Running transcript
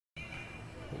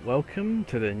Welcome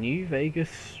to the New Vegas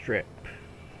Strip,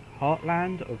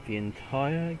 heartland of the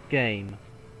entire game,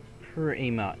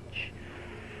 pretty much.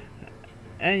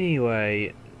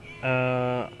 Anyway,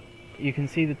 you can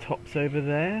see the tops over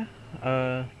there.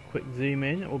 Quick zoom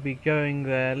in. We'll be going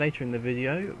there later in the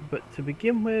video, but to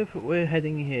begin with, we're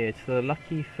heading here to the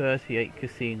Lucky 38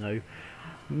 Casino,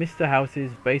 Mr.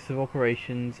 House's base of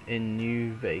operations in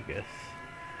New Vegas.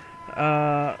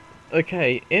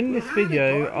 Okay, in this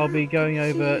video I'll be going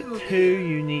over two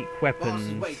unique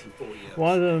weapons.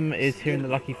 One of them is here in the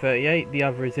Lucky 38, the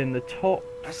other is in the top.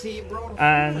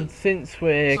 And since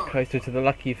we're closer to the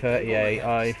Lucky 38,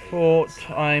 I thought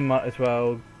I might as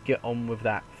well get on with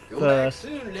that first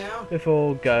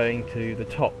before going to the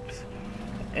tops.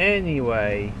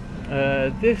 Anyway,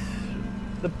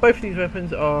 both of these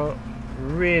weapons are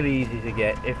really easy to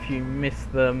get. If you miss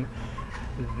them,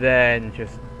 then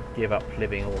just give up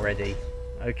living already.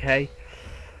 Okay,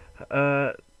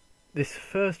 this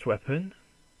first weapon,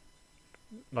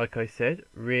 like I said,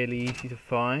 really easy to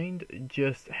find.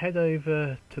 Just head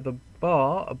over to the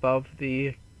bar above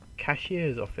the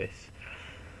cashier's office.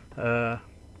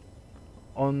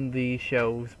 On the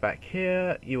shelves back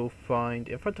here, you'll find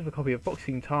in front of a copy of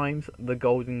Boxing Times the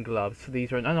Golden Gloves. So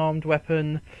these are an unarmed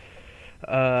weapon.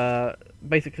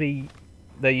 Basically,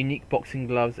 they're unique boxing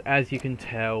gloves. As you can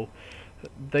tell,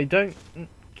 they don't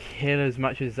kill as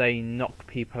much as they knock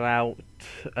people out.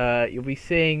 You'll be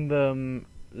seeing them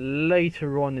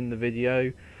later on in the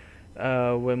video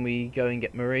when we go and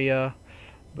get Maria,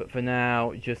 but for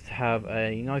now just have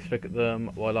a nice look at them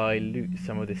while I loot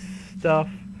some of this stuff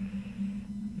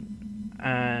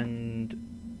and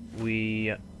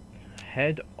we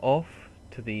head off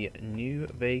to the New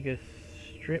Vegas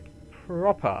Strip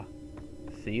proper.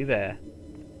 See you there.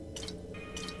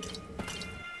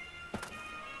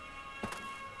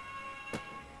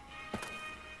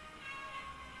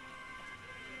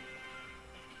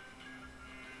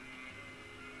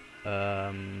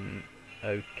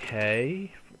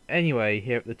 Okay. Anyway,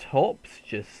 here at the tops,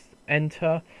 just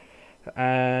enter.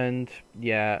 And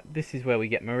yeah, this is where we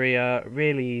get Maria.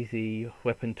 Really easy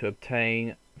weapon to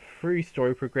obtain through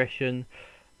story progression.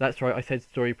 That's right, I said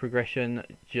story progression.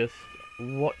 Just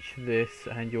watch this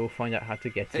and you'll find out how to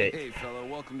get it. Hey fella,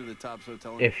 welcome to the Tops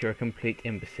Hotel. If you're a complete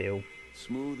imbecile.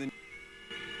 Smooth and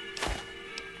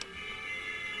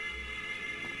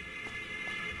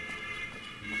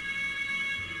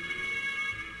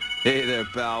Hey there,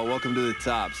 pal. Welcome to the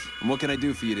Tops. And what can I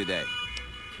do for you today?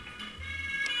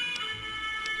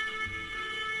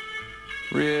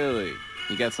 Really?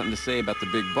 You got something to say about the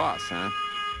big boss, huh?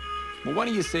 Well, why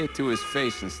don't you say it to his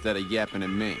face instead of yapping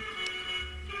at me?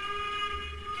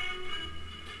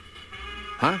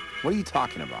 Huh? What are you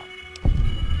talking about?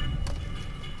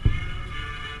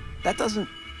 That doesn't...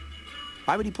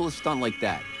 Why would he pull a stunt like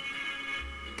that?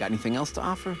 Got anything else to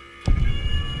offer?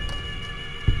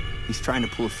 He's trying to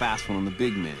pull a fast one on the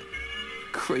big man.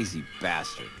 Crazy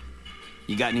bastard.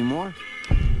 You got any more?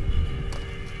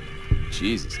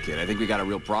 Jesus, kid, I think we got a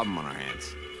real problem on our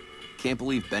hands. Can't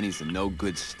believe Benny's a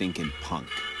no-good stinking punk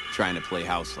trying to play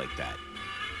house like that.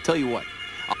 Tell you what,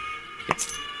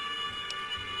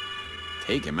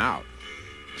 take him out.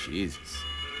 Jesus.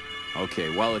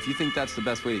 Okay, well, if you think that's the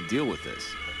best way to deal with this,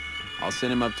 I'll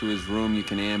send him up to his room. You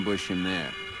can ambush him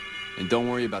there. And don't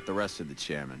worry about the rest of the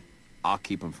chairman. I'll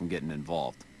keep him from getting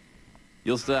involved.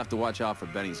 You'll still have to watch out for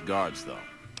Benny's guards, though.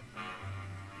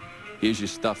 Here's your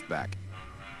stuff back.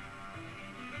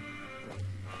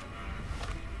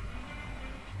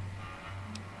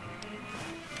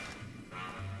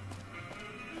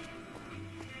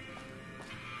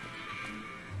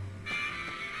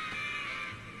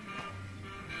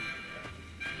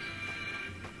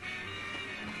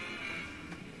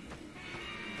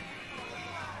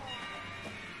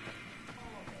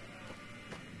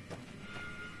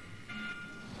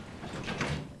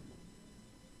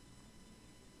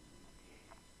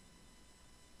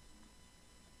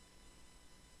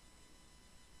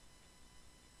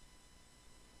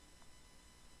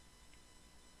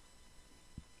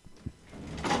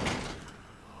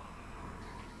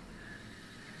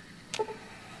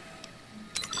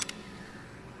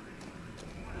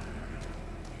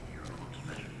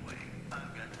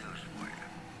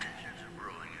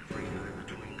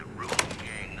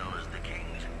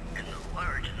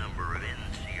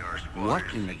 What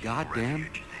in the goddamn?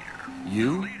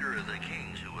 You?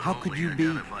 How could you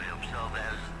be?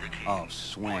 Oh,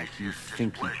 Swank, you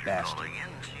finky bastard.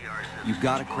 You've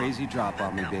got a crazy drop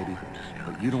on me, baby,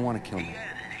 but you don't want to kill me.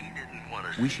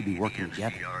 We should be working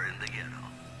together.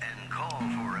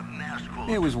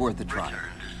 It was worth a try.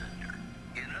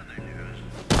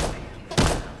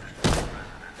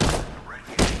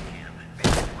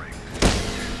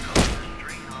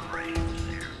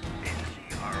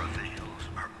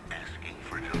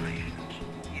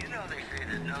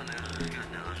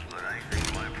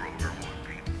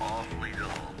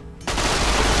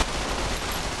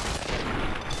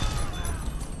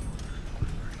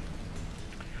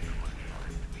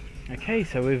 Okay,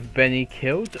 so with Benny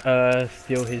killed,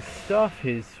 steal his stuff,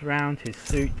 his round, his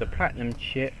suit, the platinum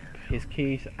chip, his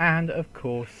keys, and of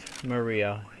course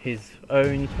Maria, his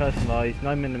own personalised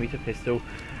 9mm pistol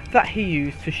that he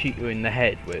used to shoot you in the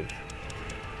head with.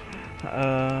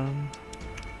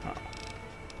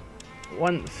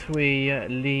 Once we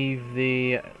leave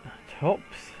the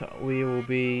tops, we will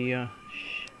be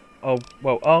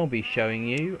I'll be showing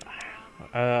you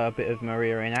a bit of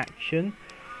Maria in action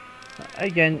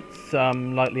against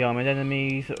some lightly armoured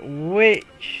enemies,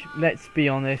 which, let's be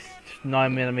honest,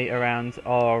 9mm rounds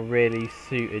are really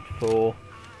suited for.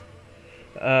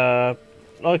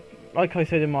 Like I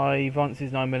said in my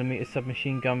Vance's 9mm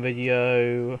submachine gun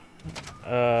video,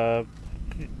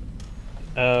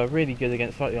 really good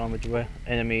against slightly armoured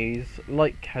enemies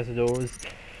like Cazadors,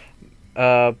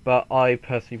 but I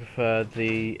personally prefer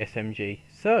the SMG.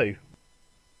 So,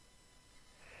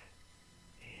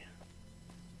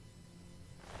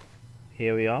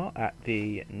 here we are at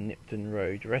the Nipton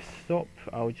Road rest stop.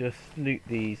 I'll just loot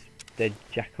these dead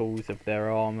jackals of their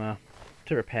armour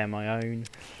to repair my own.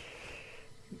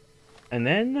 And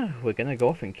then we're going to go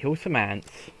off and kill some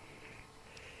ants.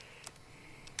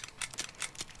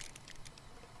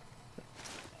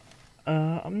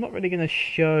 I'm not really going to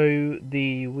show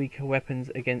the weaker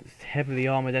weapons against heavily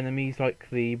armoured enemies like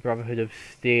the Brotherhood of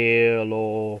Steel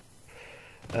or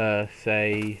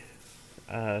say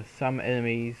some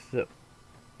enemies that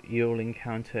you'll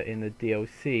encounter in the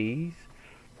DLCs,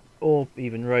 or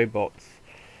even robots.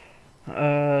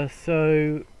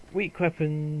 So weak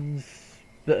weapons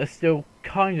that are still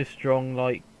kind of strong,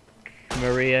 like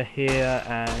Maria here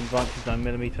and Vance's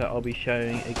 9mm, I'll be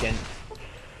showing against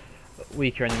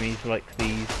weaker enemies like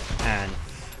these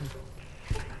ants.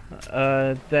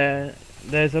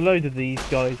 There's a load of these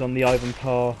guys on the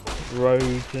Ivanpah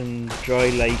Road and Dry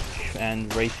Lake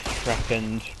and Racetrack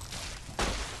and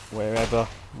wherever,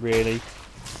 really.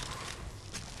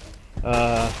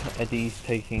 Eddie's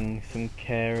taking some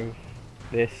care of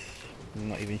this. I'm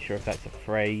not even sure if that's a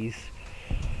phrase.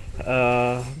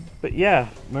 But yeah,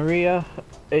 Maria,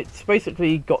 it's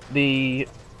basically got the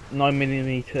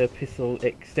 9mm pistol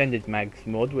extended mags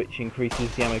mod, which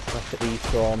increases the ammo capacity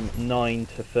from 9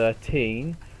 to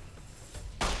 13.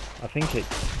 I think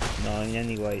it's 9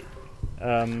 anyway.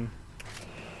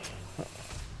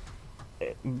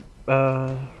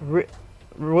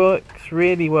 Works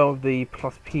really well with the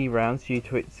plus P rounds due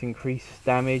to its increased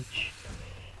damage.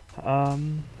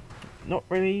 Not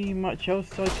really much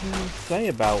else I can say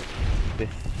about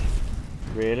this,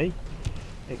 really,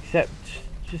 except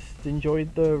just enjoy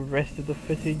the rest of the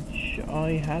footage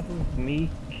I have of me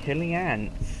killing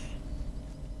ants.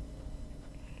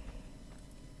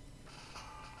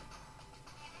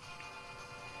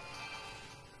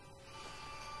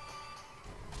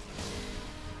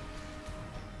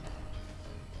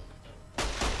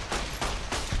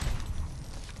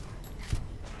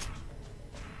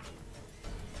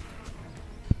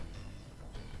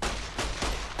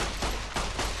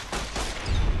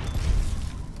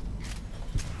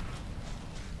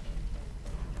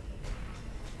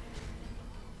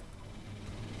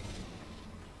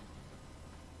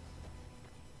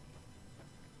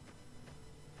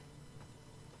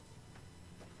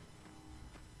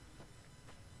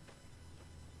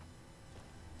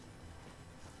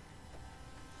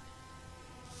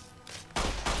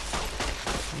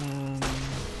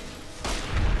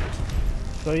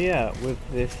 So yeah, with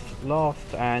this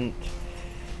last ant,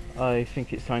 I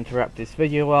think it's time to wrap this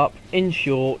video up. In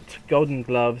short, Golden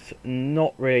Gloves,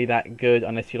 not really that good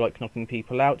unless you like knocking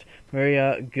people out.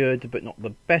 Maria, good, but not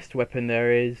the best weapon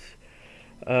there is.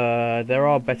 There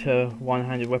are better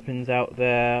one-handed weapons out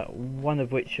there, one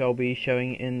of which I'll be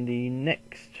showing in the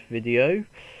next video.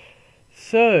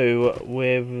 So,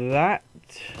 with that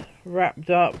wrapped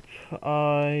up,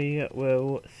 I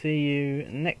will see you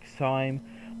next time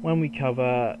when we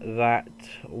cover that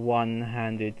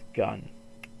one-handed gun.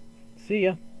 See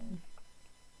ya!